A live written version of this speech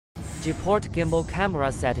G-port gimbal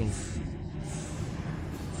camera settings.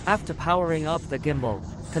 After powering up the gimbal,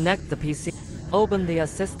 connect the PC. Open the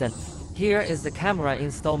assistant. Here is the camera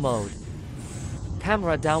install mode.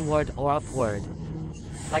 Camera downward or upward.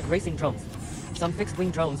 Like racing drones, some fixed-wing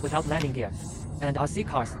drones without landing gear, and RC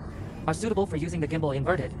cars are suitable for using the gimbal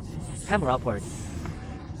inverted. Camera upward.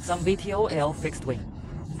 Some VTOL fixed-wing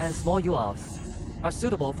and small UAVs are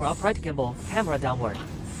suitable for upright gimbal, camera downward.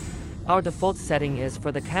 Our default setting is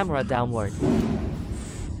for the camera downward.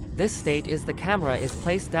 This state is the camera is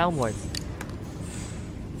placed downwards.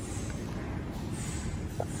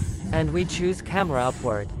 And we choose camera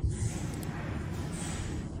upward.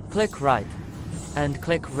 Click right and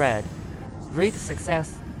click red. Read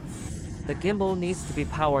success. The gimbal needs to be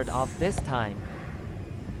powered off this time.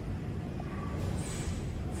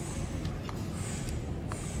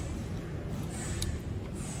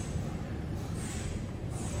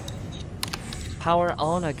 Power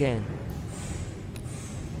on again.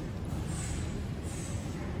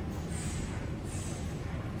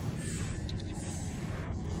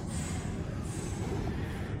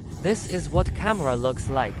 This is what camera looks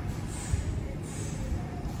like.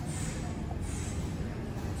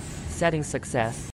 Setting success.